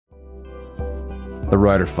The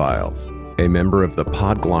Writer Files, a member of the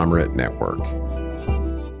Podglomerate Network.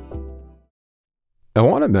 I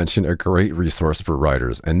want to mention a great resource for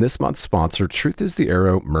writers, and this month's sponsor, Truth is the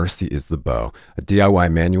Arrow, Mercy is the Bow, a DIY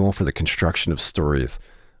manual for the construction of stories.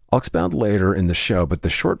 I'll expound later in the show, but the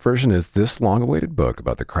short version is this long-awaited book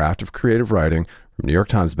about the craft of creative writing from New York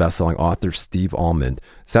Times bestselling author Steve Almond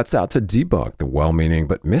sets out to debunk the well-meaning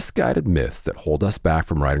but misguided myths that hold us back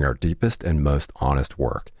from writing our deepest and most honest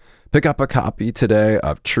work. Pick up a copy today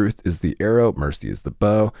of Truth is the Arrow, Mercy is the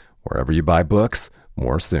Bow, wherever you buy books.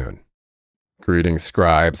 More soon. Greetings,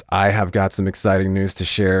 scribes. I have got some exciting news to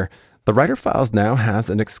share. The Writer Files now has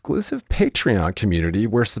an exclusive Patreon community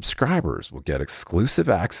where subscribers will get exclusive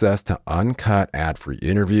access to uncut ad-free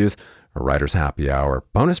interviews, a writer's happy hour,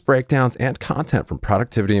 bonus breakdowns, and content from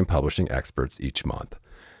productivity and publishing experts each month.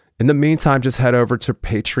 In the meantime, just head over to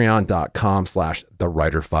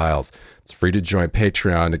patreon.com/thewriterfiles. It's free to join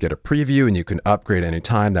Patreon to get a preview, and you can upgrade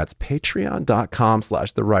anytime. That's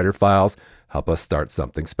patreon.com/thewriterfiles. Help us start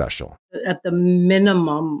something special. At the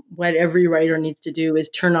minimum, what every writer needs to do is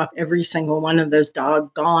turn off every single one of those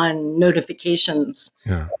doggone notifications.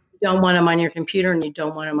 Yeah. You don't want them on your computer and you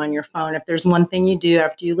don't want them on your phone. If there's one thing you do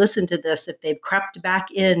after you listen to this, if they've crept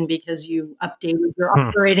back in because you updated your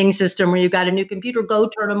operating system or you got a new computer, go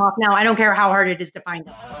turn them off now. I don't care how hard it is to find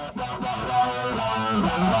them.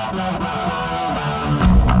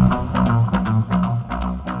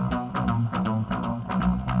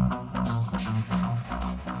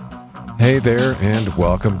 Hey there, and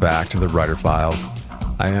welcome back to the Writer Files.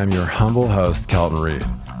 I am your humble host, Kelton Reed.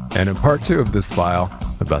 And in part 2 of this file,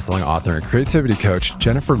 the bestselling author and creativity coach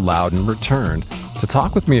Jennifer Louden returned to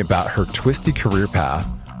talk with me about her twisty career path,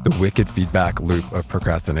 the wicked feedback loop of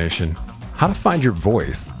procrastination, how to find your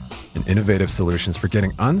voice, and innovative solutions for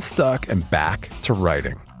getting unstuck and back to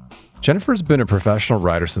writing. Jennifer's been a professional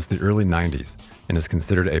writer since the early 90s and is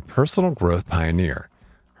considered a personal growth pioneer.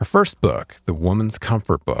 Her first book, The Woman's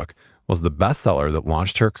Comfort Book, was the bestseller that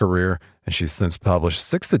launched her career, and she's since published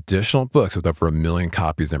 6 additional books with over 1 million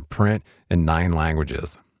copies in print in 9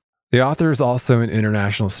 languages. The author is also an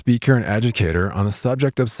international speaker and educator on the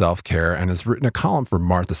subject of self-care and has written a column for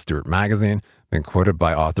Martha Stewart magazine, been quoted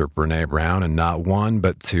by author Brené Brown in not 1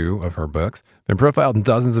 but 2 of her books, been profiled in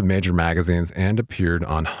dozens of major magazines, and appeared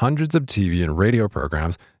on hundreds of TV and radio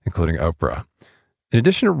programs, including Oprah. In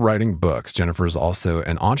addition to writing books, Jennifer is also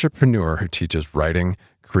an entrepreneur who teaches writing,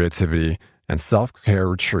 creativity, and self-care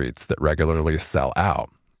retreats that regularly sell out.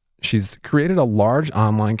 She's created a large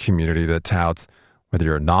online community that touts, whether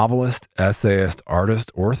you're a novelist, essayist, artist,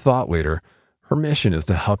 or thought leader, her mission is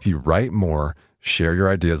to help you write more, share your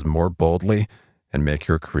ideas more boldly, and make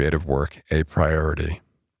your creative work a priority.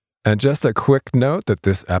 And just a quick note that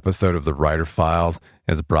this episode of The Writer Files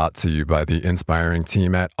is brought to you by the inspiring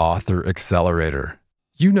team at Author Accelerator.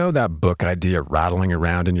 You know that book idea rattling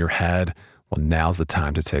around in your head? Well, now's the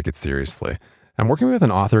time to take it seriously. And working with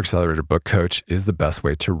an Author Accelerator book coach is the best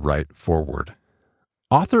way to write forward.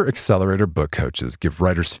 Author Accelerator book coaches give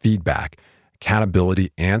writers feedback,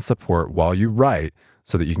 accountability, and support while you write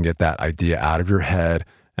so that you can get that idea out of your head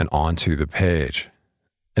and onto the page.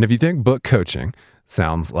 And if you think book coaching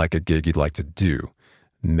sounds like a gig you'd like to do,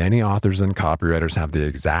 many authors and copywriters have the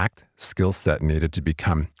exact skill set needed to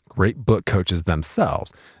become great book coaches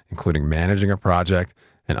themselves, including managing a project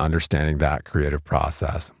and understanding that creative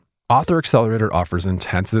process. Author Accelerator offers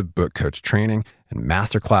intensive book coach training and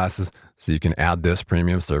masterclasses so you can add this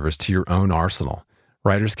premium service to your own arsenal.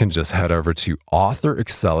 Writers can just head over to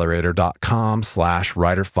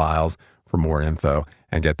authoraccelerator.com/writerfiles for more info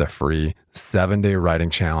and get the free 7-day writing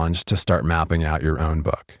challenge to start mapping out your own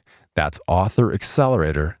book. That's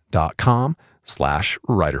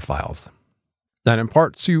authoraccelerator.com/writerfiles. And in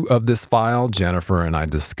part 2 of this file, Jennifer and I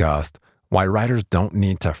discussed why writers don't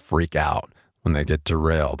need to freak out when they get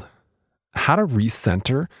derailed, how to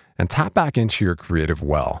recenter and tap back into your creative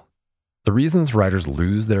well, the reasons writers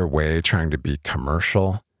lose their way trying to be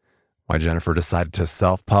commercial, why Jennifer decided to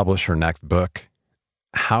self-publish her next book,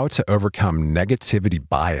 how to overcome negativity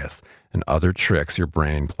bias and other tricks your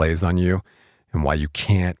brain plays on you, and why you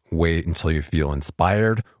can't wait until you feel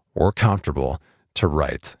inspired or comfortable to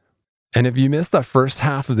write. And if you missed the first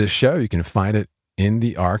half of this show, you can find it in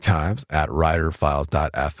the archives at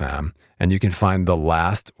writerfiles.fm, and you can find the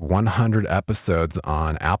last 100 episodes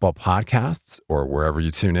on Apple Podcasts or wherever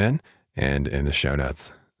you tune in, and in the show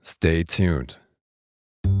notes. Stay tuned.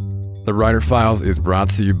 The Writer Files is brought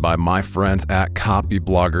to you by my friends at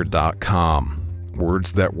copyblogger.com.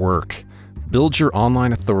 Words that work. Build your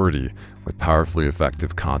online authority with powerfully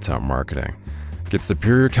effective content marketing. Get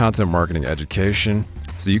superior content marketing education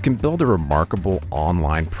so you can build a remarkable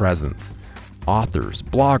online presence. authors,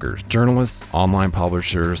 bloggers, journalists, online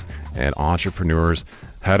publishers, and entrepreneurs.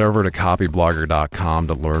 Head over to copyblogger.com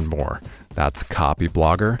to learn more. That's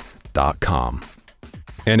copyblogger.com.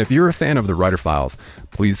 And if you're a fan of the Writer Files,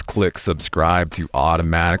 please click subscribe to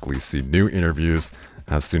automatically see new interviews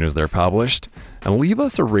as soon as they're published, and leave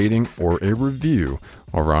us a rating or a review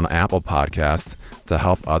over on Apple Podcasts to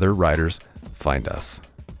help other writers find us.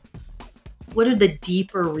 What are the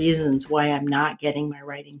deeper reasons why I'm not getting my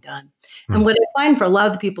writing done? And what I find for a lot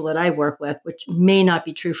of the people that I work with, which may not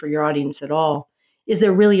be true for your audience at all, is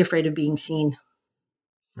they're really afraid of being seen.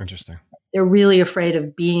 Interesting. They're really afraid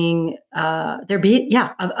of being,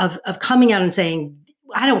 of coming out and saying,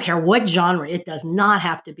 I don't care what genre. It does not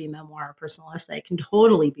have to be memoir or personal essay. It can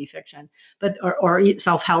totally be fiction, but or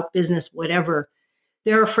self-help, business, whatever.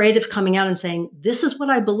 They're afraid of coming out and saying, this is what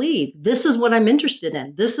I believe. This is what I'm interested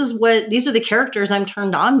in. These are the characters I'm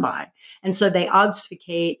turned on by. And so they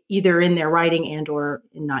obfuscate either in their writing and or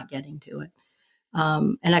in not getting to it.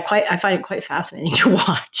 And I find it quite fascinating to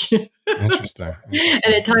watch. Interesting.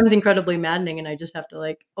 And at times incredibly maddening. And I just have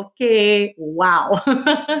to okay, wow.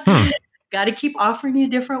 Got to keep offering you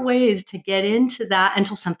different ways to get into that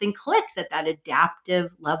until something clicks at that adaptive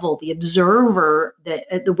level. The observer,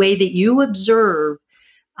 the way that you observe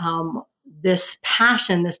this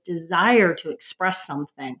passion, this desire to express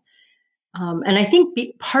something. And I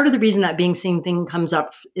think part of the reason that being seen thing comes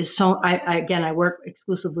up is I work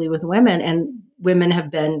exclusively with women, and women have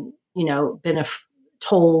been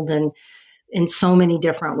told and in so many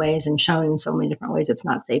different ways and shown in so many different ways it's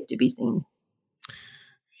not safe to be seen.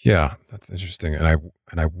 Yeah, that's interesting. And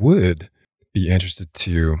I would be interested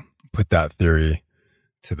to put that theory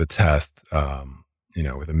to the test,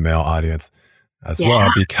 with a male audience as well,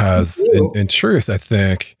 because in truth, I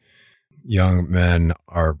think young men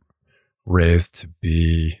are raised to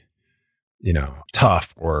be,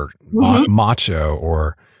 tough or macho,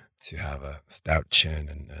 or to have a stout chin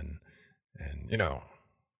and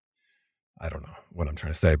I don't know what I'm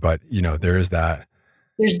trying to say, but there is that.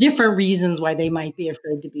 There's different reasons why they might be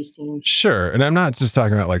afraid to be seen. Sure. And I'm not just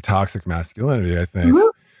talking about toxic masculinity, I think,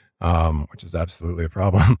 which is absolutely a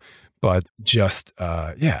problem, but just,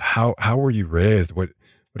 how were you raised? What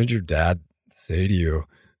did your dad say to you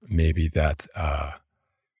maybe that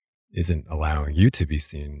isn't allowing you to be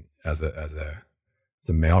seen as a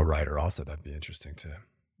male writer also? That'd be interesting to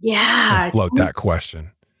float that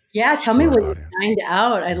question. Yeah, tell me what you find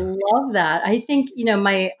out. I love that. I think,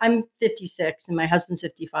 I'm 56 and my husband's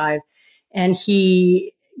 55, and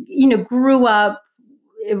he, grew up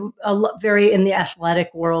very in the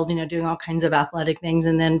athletic world, doing all kinds of athletic things,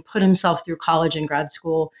 and then put himself through college and grad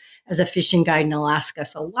school as a fishing guide in Alaska.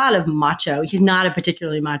 So a lot of macho. He's not a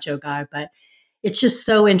particularly macho guy, but it's just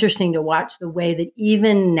so interesting to watch the way that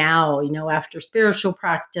even now, after spiritual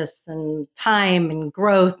practice and time and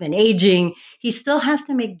growth and aging, he still has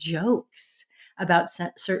to make jokes about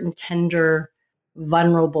certain tender,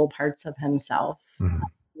 vulnerable parts of himself. Mm-hmm.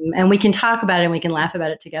 And we can talk about it and we can laugh about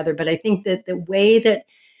it together. But I think that the way that,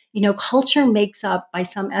 culture makes up, by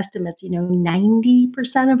some estimates,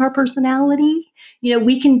 90% of our personality,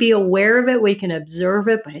 we can be aware of it, we can observe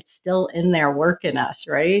it, but it's still in there working us,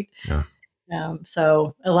 right? Yeah.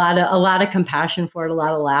 So a lot of compassion for it, a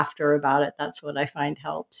lot of laughter about it. That's what I find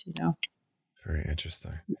helps, Very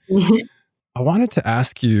interesting. I wanted to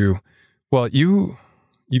ask you, well, you've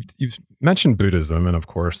mentioned Buddhism, and of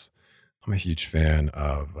course, I'm a huge fan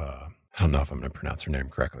of, I don't know if I'm going to pronounce her name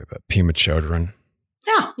correctly, but Pema Chodron.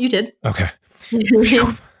 Yeah, you did. Okay.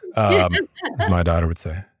 As my daughter would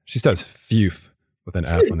say. She says "fuf" with an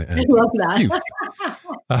F on the end. I love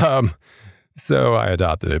that. So I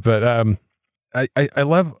adopted it. But I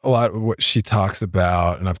love a lot of what she talks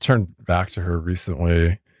about, and I've turned back to her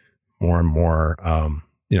recently more and more.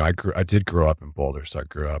 I did grow up in Boulder, so I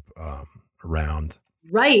grew up around.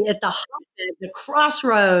 Right, at the hotbed, the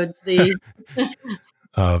crossroads,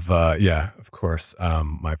 of course.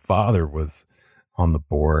 My father was on the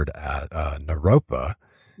board at Naropa,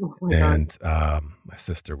 and my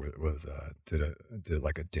sister did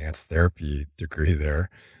like a dance therapy degree there,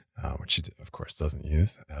 which she, of course, doesn't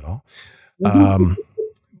use at all. So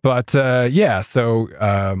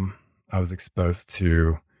I was exposed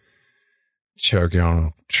to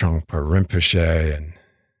Chogyam Trungpa Rinpoche and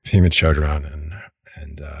Pema Chodron and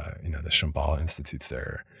the Shambhala Institutes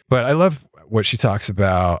there. But I love what she talks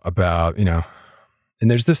about, and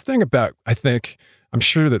there's this thing about, I'm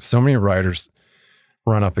sure that so many writers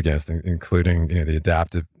run up against, including, the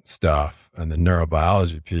adaptive stuff and the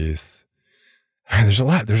neurobiology piece. There's a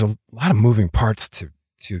lot of moving parts to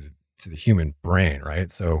the human brain,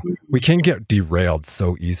 right? So we can get derailed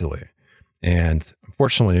so easily. And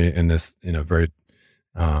unfortunately, in this, very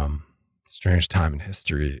strange time in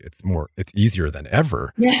history, it's easier than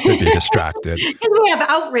ever to be distracted. Because we have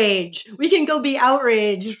outrage. We can go be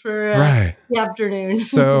outraged for Right. the afternoon.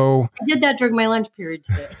 So, I did that during my lunch period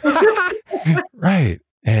today. right.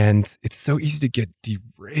 And it's so easy to get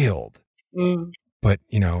derailed. Mm. But,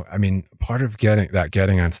 part of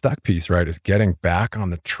getting unstuck piece, right, is getting back on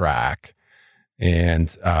the track.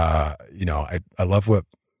 And, I love what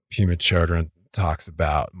Pima Chodron talks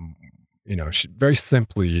about, very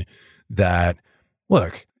simply that,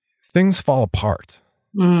 look, things fall apart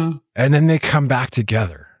and then they come back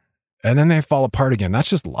together and then they fall apart again. That's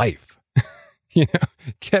just life.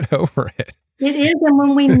 Get over it. It is. And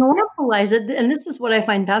when we normalize it, and this is what I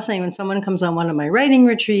find fascinating when someone comes on one of my writing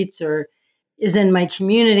retreats or is in my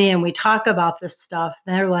community and we talk about this stuff,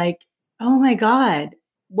 they're like, oh my God,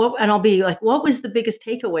 and I'll be like, what was the biggest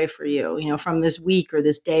takeaway for you, from this week or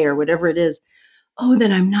this day or whatever it is? Oh,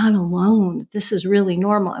 then I'm not alone. This is really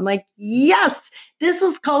normal. I'm like, yes, this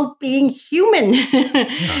is called being human.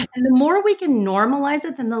 Yeah. And the more we can normalize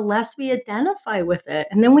it, then the less we identify with it.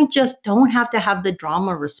 And then we just don't have to have the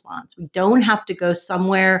drama response. We don't have to go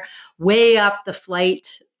somewhere way up the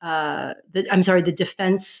flight, the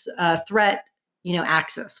defense threat,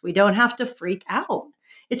 axis. We don't have to freak out.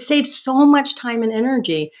 It saves so much time and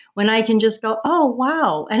energy when I can just go, oh,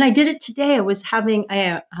 wow. And I did it today. I was having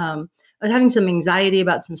some anxiety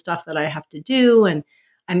about some stuff that I have to do, and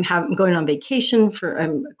I'm going on vacation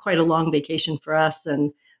for quite a long vacation for us,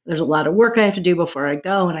 and there's a lot of work I have to do before I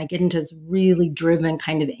go, and I get into this really driven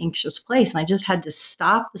kind of anxious place, and I just had to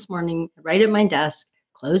stop this morning right at my desk,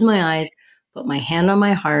 close my eyes, put my hand on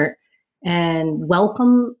my heart, and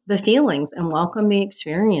welcome the feelings and welcome the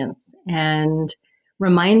experience, and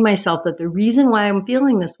remind myself that the reason why I'm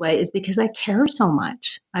feeling this way is because I care so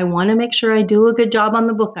much. I want to make sure I do a good job on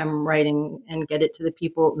the book I'm writing and get it to the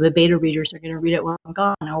people, the beta readers are going to read it while I'm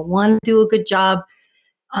gone. I want to do a good job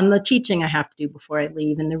on the teaching I have to do before I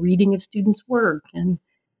leave and the reading of students' work. And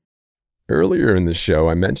earlier in the show,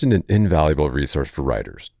 I mentioned an invaluable resource for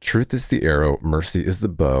writers. Truth is the Arrow, Mercy is the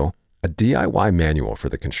Bow, a DIY manual for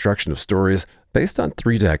the construction of stories based on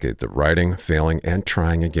 3 decades of writing, failing, and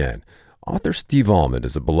trying again. Author Steve Almond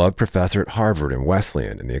is a beloved professor at Harvard and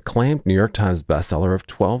Wesleyan and the acclaimed New York Times bestseller of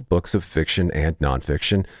 12 books of fiction and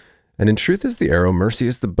nonfiction. And in Truth is the Arrow, Mercy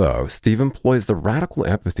is the Bow, Steve employs the radical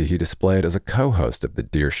empathy he displayed as a co-host of the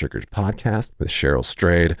Dear Sugars podcast with Cheryl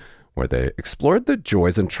Strayed, where they explored the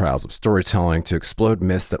joys and trials of storytelling to explode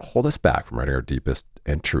myths that hold us back from writing our deepest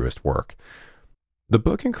and truest work. The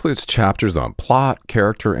book includes chapters on plot,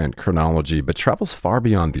 character, and chronology, but travels far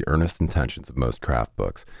beyond the earnest intentions of most craft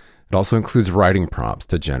books. It also includes writing prompts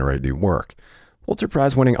to generate new work. Pulitzer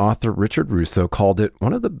Prize-winning author Richard Russo called it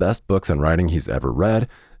one of the best books on writing he's ever read,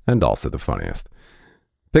 and also the funniest.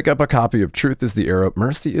 Pick up a copy of Truth is the Arrow,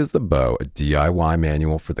 Mercy is the Bow, a DIY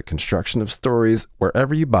manual for the construction of stories,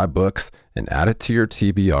 wherever you buy books, and add it to your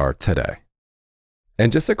TBR today.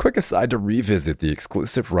 And just a quick aside to revisit the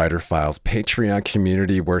exclusive Writer Files Patreon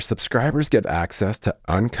community where subscribers get access to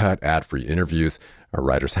uncut ad-free interviews, a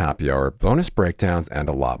writer's happy hour, bonus breakdowns, and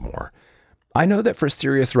a lot more. I know that for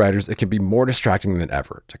serious writers, it can be more distracting than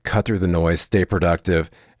ever to cut through the noise, stay productive,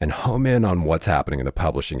 and home in on what's happening in the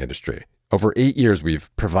publishing industry. Over 8 years, we've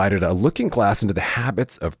provided a looking glass into the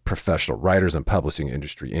habits of professional writers and publishing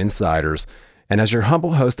industry insiders. And as your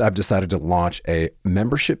humble host, I've decided to launch a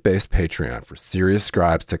membership-based Patreon for serious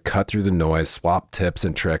scribes to cut through the noise, swap tips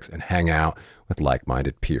and tricks, and hang out with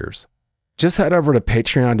like-minded peers. Just head over to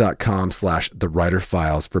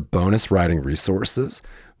patreon.com/thewriterfiles for bonus writing resources,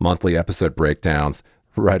 monthly episode breakdowns,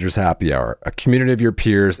 writer's happy hour, a community of your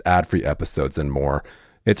peers, ad-free episodes, and more.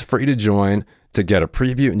 It's free to join, to get a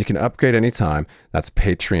preview, and you can upgrade anytime. That's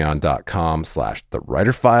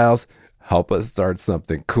patreon.com/thewriterfiles. Help us start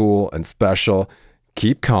something cool and special.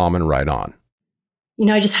 Keep calm and write on.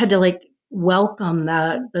 I just had to welcome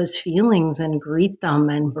those feelings and greet them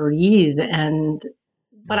and breathe.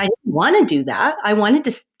 But I didn't want to do that. I wanted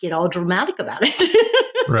to get all dramatic about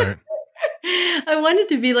it. Right. I wanted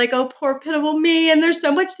to be like, oh, poor pitiful me, and there's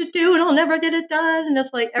so much to do and I'll never get it done. And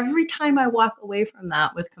it's like every time I walk away from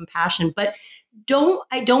that with compassion, but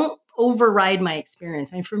I don't override my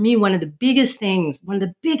experience. I mean, for me, one of the biggest things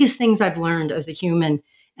I've learned as a human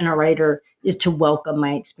and a writer is to welcome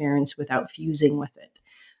my experience without fusing with it,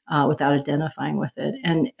 without identifying with it.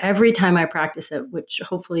 And every time I practice it, which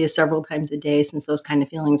hopefully is several times a day, since those kind of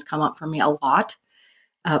feelings come up for me a lot,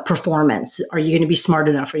 performance. Are you going to be smart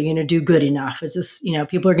enough? Are you going to do good enough? Is this,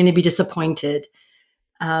 people are going to be disappointed.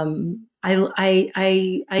 I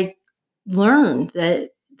learned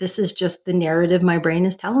that this is just the narrative my brain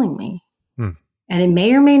is telling me. And it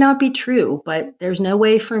may or may not be true, but there's no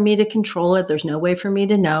way for me to control it. There's no way for me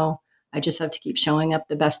to know. I just have to keep showing up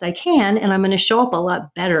the best I can. And I'm going to show up a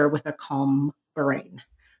lot better with a calm brain.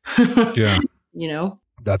 Yeah. You know?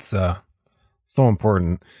 That's so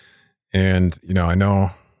important. And, I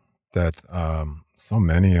know that so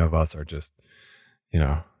many of us are just,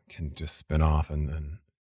 can just spin off and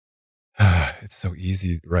it's so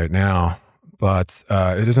easy right now. But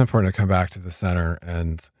it is important to come back to the center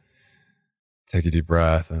and take a deep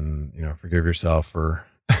breath and, forgive yourself for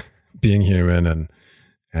being human.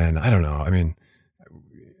 And I don't know. I mean,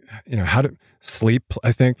 how to sleep,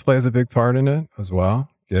 I think, plays a big part in it as well,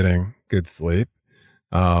 getting good sleep.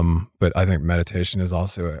 But I think meditation is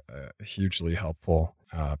also a hugely helpful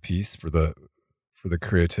piece for the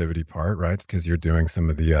creativity part, right? Because you're doing some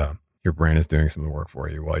of the your brain is doing some of the work for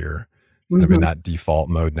you while you're kind of in that default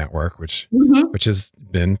mode network, which has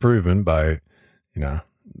been proven by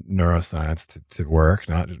neuroscience to work,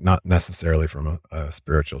 not necessarily from a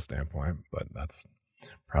spiritual standpoint, but that's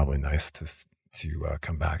probably nice to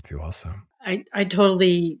come back to also. I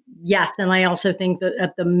totally, yes. And I also think that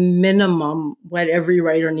at the minimum, what every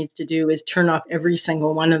writer needs to do is turn off every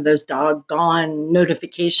single one of those doggone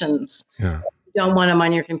notifications. Yeah. You don't want them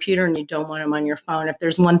on your computer and you don't want them on your phone. If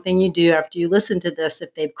there's one thing you do after you listen to this,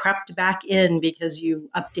 if they've crept back in because you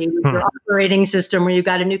updated your operating system or you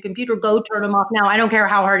got a new computer, go turn them off now. I don't care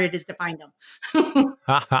how hard it is to find them.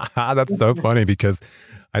 That's so funny because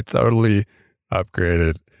I totally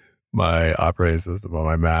upgraded my operating system on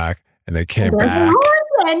my Mac and they came back.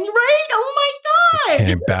 Right? Oh my God. They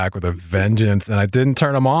came back with a vengeance and I didn't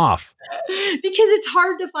turn them off. Because it's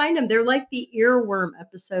hard to find them. They're like the earworm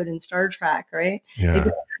episode in Star Trek, right? Yeah. They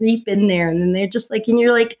just creep in there and then they're just like, and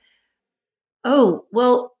you're like, oh,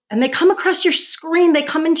 well, and they come across your screen. They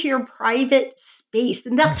come into your private space.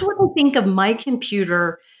 And that's what I think of my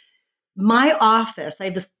computer, my office.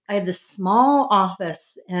 I have this small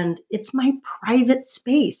office and it's my private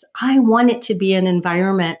space. I want it to be an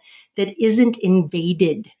environment that isn't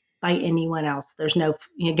invaded by anyone else. There's no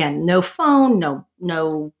phone,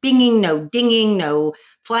 no binging, no dinging, no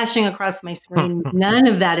flashing across my screen. None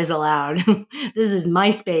of that is allowed. This is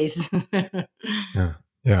my space.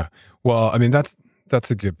 Yeah. Well, I mean, that's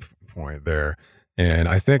a good point there. And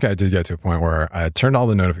I think I did get to a point where I had turned all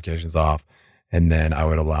the notifications off and then I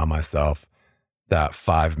would allow myself that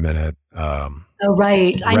 5-minute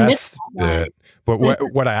right. I missed that. But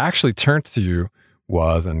what I actually turned to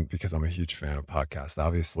was, and because I'm a huge fan of podcasts,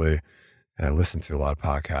 obviously, and I listen to a lot of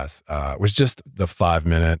podcasts, was just the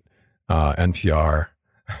 5-minute NPR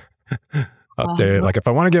update. Like if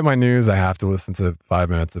I want to get my news, I have to listen to 5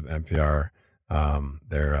 minutes of NPR.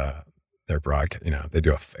 Their broadcast, they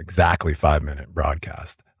do exactly 5-minute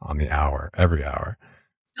broadcast on the hour, every hour.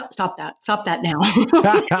 Stop that now.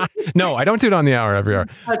 No, I don't do it on the hour every hour.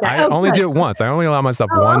 Okay. I only do it once. I only allow myself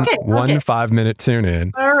one 5-minute tune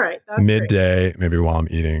in. All right. That's midday, great. Maybe while I'm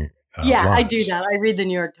eating lunch. I do that. I read the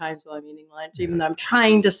New York Times while I'm eating lunch, even though I'm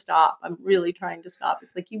trying to stop. I'm really trying to stop.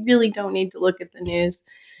 It's like you really don't need to look at the news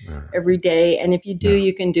every day. And if you do,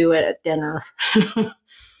 you can do it at dinner.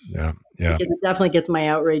 Yeah. Because it definitely gets my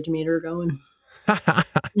outrage meter going.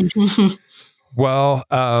 Well,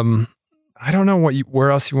 I don't know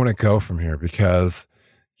where else you want to go from here because,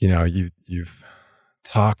 you've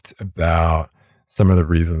talked about some of the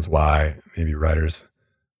reasons why maybe writers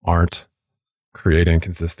aren't creating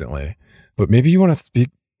consistently, but maybe you want to speak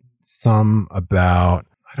some about,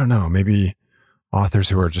 I don't know, maybe authors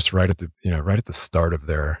who are just right at the start of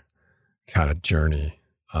their kind of journey.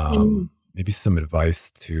 Maybe some advice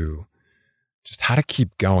to just how to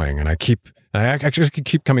keep going. And I actually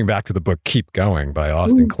keep coming back to the book Keep Going by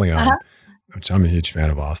Austin Kleon, which I'm a huge fan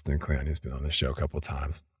of Austin Kleon. He's been on the show a couple of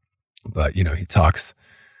times. But, he talks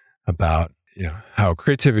about, how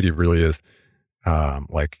creativity really is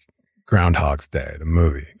like Groundhog's Day, the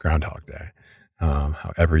movie Groundhog Day,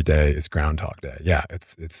 how every day is Groundhog Day. Yeah,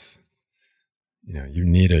 it's you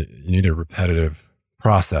need a repetitive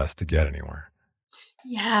process to get anywhere.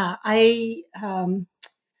 Yeah, I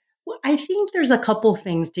think there's a couple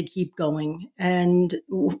things to keep going, and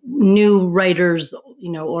new writers,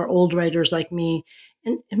 or old writers like me.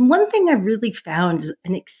 And one thing I've really found is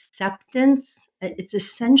an acceptance. It's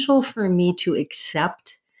essential for me to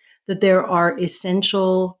accept that there are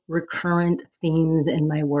essential recurrent themes in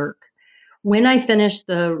my work. When I finished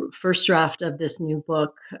the first draft of this new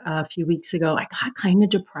book a few weeks ago, I got kind of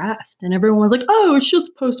depressed, and everyone was like, "Oh, it's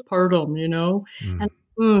just postpartum,"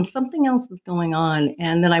 and something else is going on.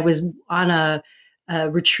 And then I was on a a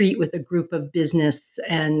retreat with a group of business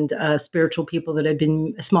and spiritual people that have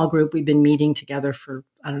been a small group. We've been meeting together for,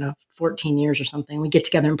 I don't know, 14 years or something. We get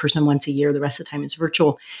together in person once a year. The rest of the time it's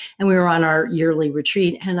virtual. And we were on our yearly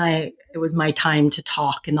retreat, and it was my time to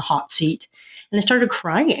talk in the hot seat. And I started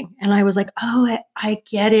crying, and I was like, oh, I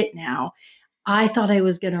get it now. I thought I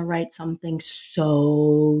was going to write something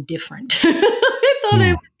so different. I thought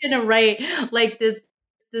I was going to write like this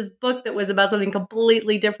book that was about something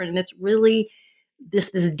completely different. And it's really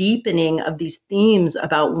this deepening of these themes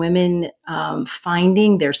about women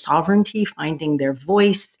finding their sovereignty, finding their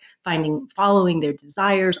voice, following their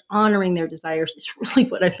desires, honoring their desires. It's really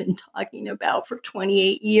what I've been talking about for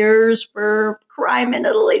 28 years, for crime in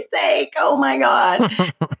Italy's sake. Oh my God.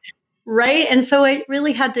 Right. And so I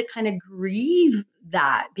really had to kind of grieve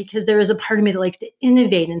that, because there is a part of me that likes to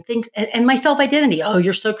innovate and thinks, and my self-identity. Oh,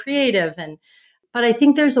 you're so creative. But I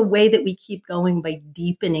think there's a way that we keep going by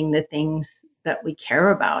deepening the things that we care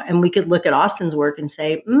about. And we could look at Austen's work and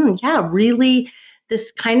say, yeah, really,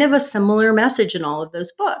 this kind of a similar message in all of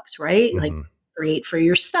those books, right? Like, create for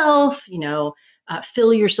yourself,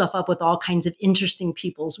 fill yourself up with all kinds of interesting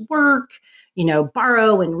people's work,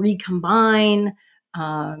 borrow and recombine.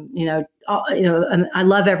 And I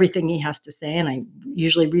love everything he has to say, and I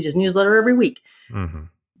usually read his newsletter every week.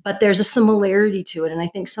 But there's a similarity to it, and I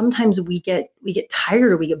think sometimes we get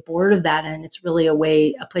tired or we get bored of that, and it's really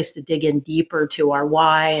a place to dig in deeper to our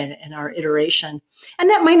why and our iteration. And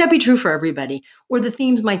that might not be true for everybody, or the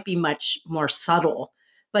themes might be much more subtle.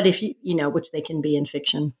 But if which they can be in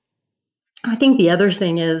fiction. I think the other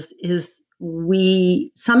thing is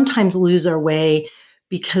we sometimes lose our way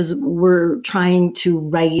because we're trying to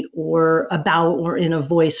write or about or in a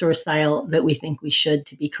voice or a style that we think we should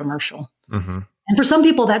to be commercial. And for some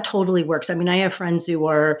people, that totally works. I mean, I have friends who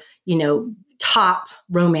are, top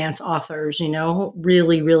romance authors,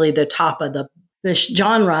 really, really the top of the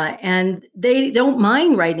genre. And they don't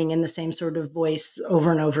mind writing in the same sort of voice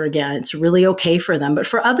over and over again. It's really okay for them. But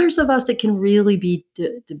for others of us, it can really be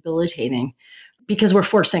debilitating because we're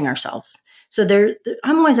forcing ourselves. So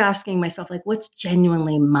I'm always asking myself, like, what's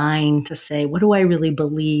genuinely mine to say? What do I really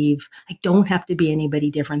believe? I don't have to be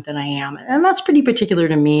anybody different than I am. And that's pretty particular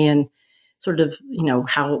to me and sort of,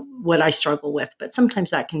 what I struggle with. But sometimes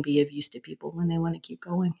that can be of use to people when they want to keep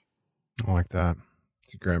going. I like that.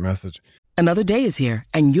 It's a great message. Another day is here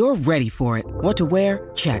and you're ready for it. What to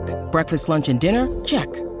wear? Check. Breakfast, lunch, and dinner?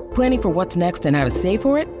 Check. Planning for what's next and how to save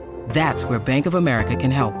for it? That's where Bank of America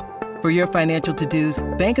can help. For your financial to-dos,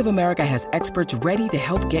 Bank of America has experts ready to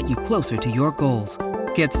help get you closer to your goals.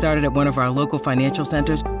 Get started at one of our local financial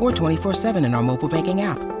centers or 24/7 in our mobile banking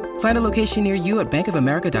app. Find a location near you at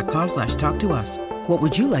bankofamerica.com/talktous. What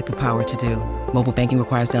would you like the power to do? Mobile banking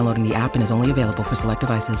requires downloading the app and is only available for select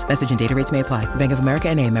devices. Message and data rates may apply. Bank of America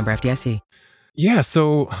N.A., member FDIC. Yeah,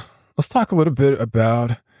 so let's talk a little bit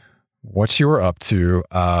about what you were up to.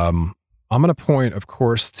 I'm going to point, of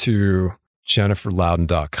course, to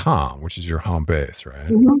jenniferlouden.com, which is your home base,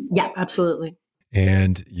 right? Yeah, absolutely.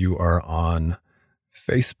 And you are on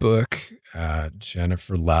Facebook at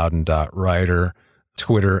jenniferlouden.writer,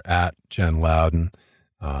 Twitter at Jen Louden,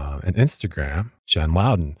 and Instagram, Jen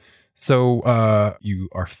Louden. So you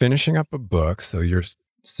are finishing up a book, so you're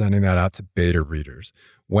sending that out to beta readers.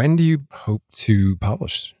 When do you hope to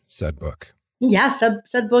publish said book? Yeah,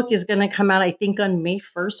 said book is going to come out, I think, on May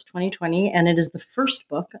 1st, 2020, and it is the first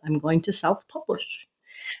book I'm going to self-publish.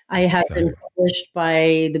 I have been published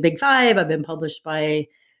by the Big Five. I've been published by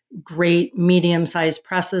great medium-sized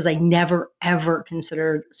presses. I never, ever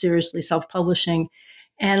considered seriously self-publishing.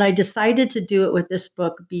 And I decided to do it with this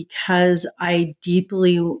book because I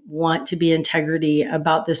deeply want to be integrity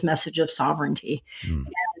about this message of sovereignty. And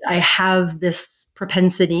I have this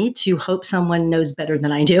propensity to hope someone knows better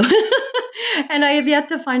than I do. And I have yet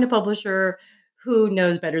to find a publisher who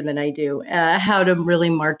knows better than I do how to really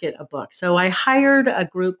market a book. So I hired a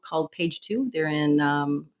group called Page Two. They're in, I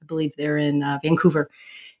believe they're in Vancouver.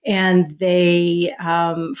 And they,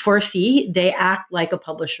 for a fee, they act like a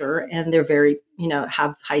publisher, and they're very,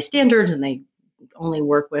 have high standards, and they only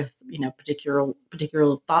work with, particular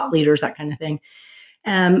thought leaders, that kind of thing.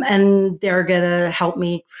 And they're going to help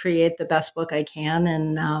me create the best book I can.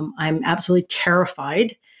 And I'm absolutely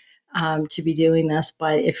terrified to be doing this,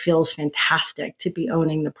 but it feels fantastic to be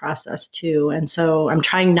owning the process too. And so I'm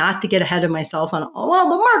trying not to get ahead of myself on all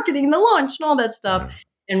the marketing, the launch, and all that stuff. Yeah.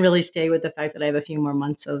 And really stay with the fact that I have a few more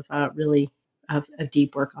months of really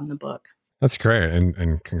deep work on the book. That's great.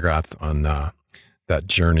 And congrats on that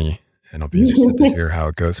journey. And I'll be interested to hear how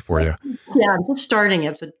it goes for you. Yeah, I'm just starting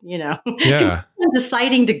it. So, yeah. I'm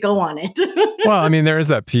deciding to go on it. Well, I mean, there is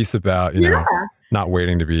that piece about, not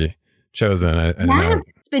waiting to be chosen. I Yeah, know.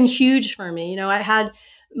 it's been huge for me. I had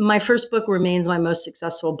my first book remains my most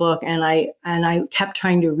successful book, and I kept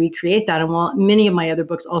trying to recreate that. And while many of my other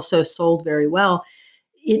books also sold very well,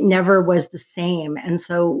 it never was the same. And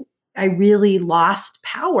so I really lost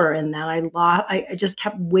power in that. I just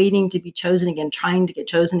kept waiting to be chosen again, trying to get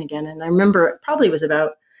chosen again. And I remember it probably was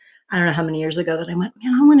about, I don't know how many years ago, that I went,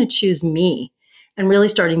 man, I want to choose me. And really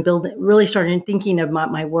starting thinking of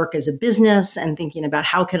my work as a business and thinking about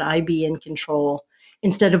how can I be in control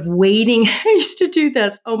instead of waiting. I used to do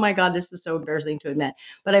this. Oh my God, this is so embarrassing to admit.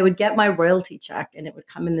 But I would get my royalty check and it would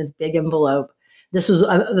come in this big envelope. This was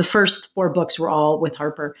the first 4 books were all with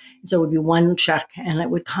Harper. And so it would be one check and it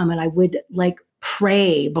would come and I would like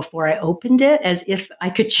pray before I opened it as if I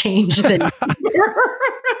could change the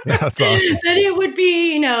Yeah, that's awesome. that it would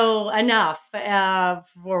be, enough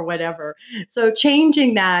for whatever. So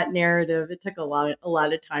changing that narrative, it took a lot of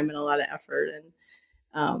time and a lot of effort. And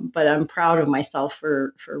but I'm proud of myself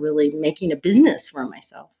for really making a business for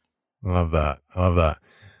myself. I love that.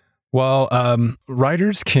 Well,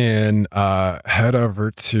 writers can head over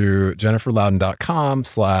to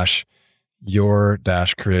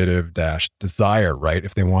jenniferlouden.com/your-creative-desire, right?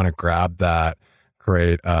 If they want to grab that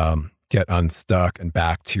great Get Unstuck and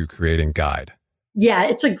Back to Creating guide. Yeah,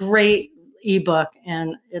 it's a great ebook,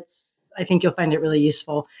 and I think you'll find it really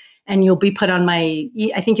useful. And you'll be put on I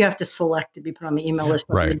think you have to select to be put on my email list.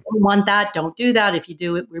 Right. If you don't want that, don't do that. If you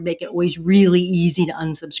do it, we make it always really easy to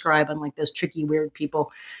unsubscribe, unlike those tricky, weird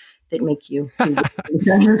people that make you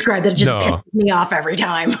unsubscribe. That just pisses me off every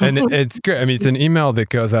time. And it's good. I mean, it's an email that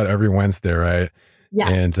goes out every Wednesday, right? Yeah.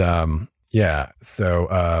 And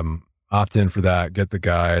so opt in for that, get the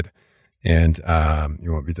guide, and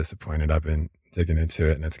you won't be disappointed. I've been digging into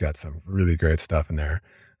it, and it's got some really great stuff in there.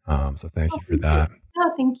 So thank you for that. Yeah,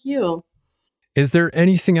 thank you. Is there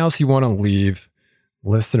anything else you want to leave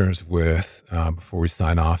listeners with before we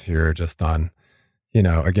sign off here? Just on,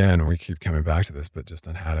 again, we keep coming back to this, but just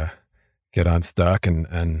on how to get unstuck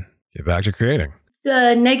and get back to creating.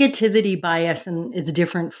 The negativity bias in its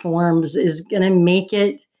different forms is going to make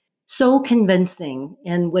it so convincing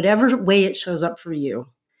in whatever way it shows up for you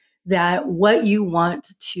that what you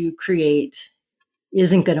want to create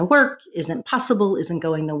isn't going to work, isn't possible, isn't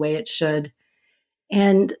going the way it should.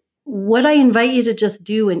 And what I invite you to just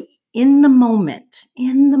do, and in the moment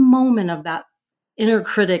of that inner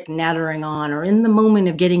critic nattering on, or in the moment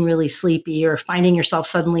of getting really sleepy, or finding yourself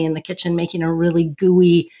suddenly in the kitchen making a really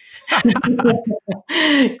gooey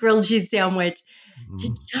grilled cheese sandwich, to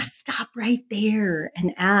just stop right there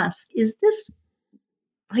and ask, is this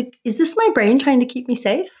my brain trying to keep me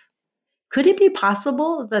safe? Could it be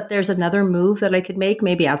possible that there's another move that I could make,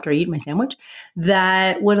 maybe after I eat my sandwich,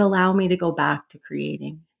 that would allow me to go back to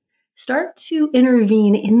creating? Start to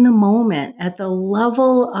intervene in the moment at the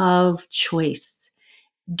level of choice.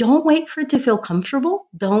 Don't wait for it to feel comfortable.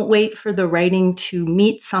 Don't wait for the writing to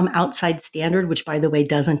meet some outside standard, which, by the way,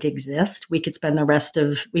 doesn't exist. We could spend the rest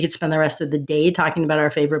of the day talking about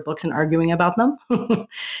our favorite books and arguing about them.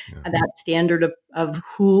 That standard of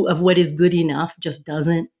what is good enough just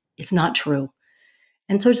doesn't. It's not true.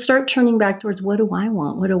 And so start turning back towards, what do I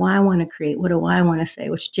want? What do I want to create? What do I want to say?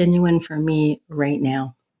 What's genuine for me right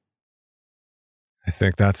now? I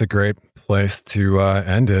think that's a great place to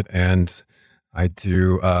end it. And I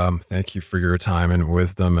do thank you for your time and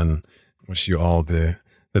wisdom, and wish you all the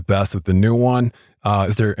best with the new one.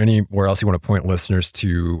 Is there anywhere else you want to point listeners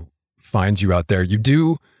to find you out there? You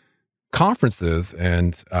do conferences,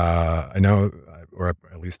 and I know, or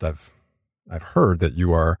at least I've heard that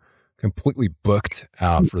you are completely booked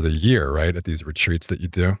out for the year, right? At these retreats that you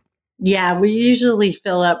do. Yeah, we usually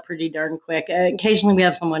fill up pretty darn quick. Occasionally we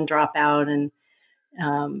have someone drop out, and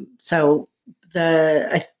so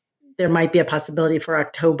there might be a possibility for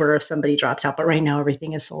October if somebody drops out, but right now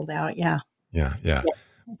everything is sold out. Yeah.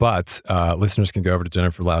 But listeners can go over to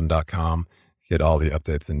jenniferlouden.com, get all the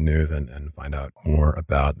updates and news, and find out more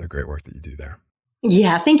about the great work that you do there.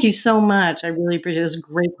 Yeah, thank you so much. I really appreciate this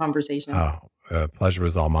great conversation. Pleasure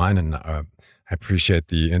was all mine, and I appreciate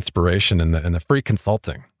the inspiration and the free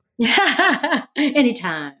consulting.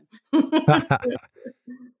 Anytime.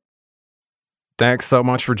 Thanks so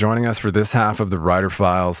much for joining us for this half of the Writer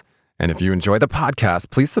Files. And if you enjoy the podcast,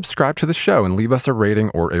 please subscribe to the show and leave us a rating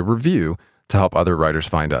or a review to help other writers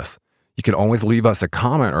find us. You can always leave us a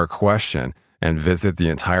comment or a question and visit the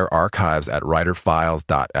entire archives at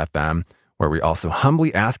writerfiles.fm, where we also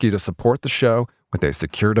humbly ask you to support the show with a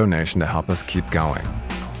secure donation to help us keep going.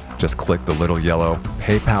 Just click the little yellow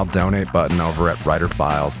PayPal donate button over at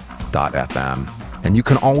writerfiles.fm. And you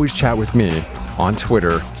can always chat with me on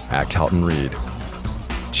Twitter at Kelton Reed.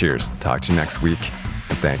 Cheers. Talk to you next week,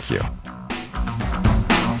 and thank you.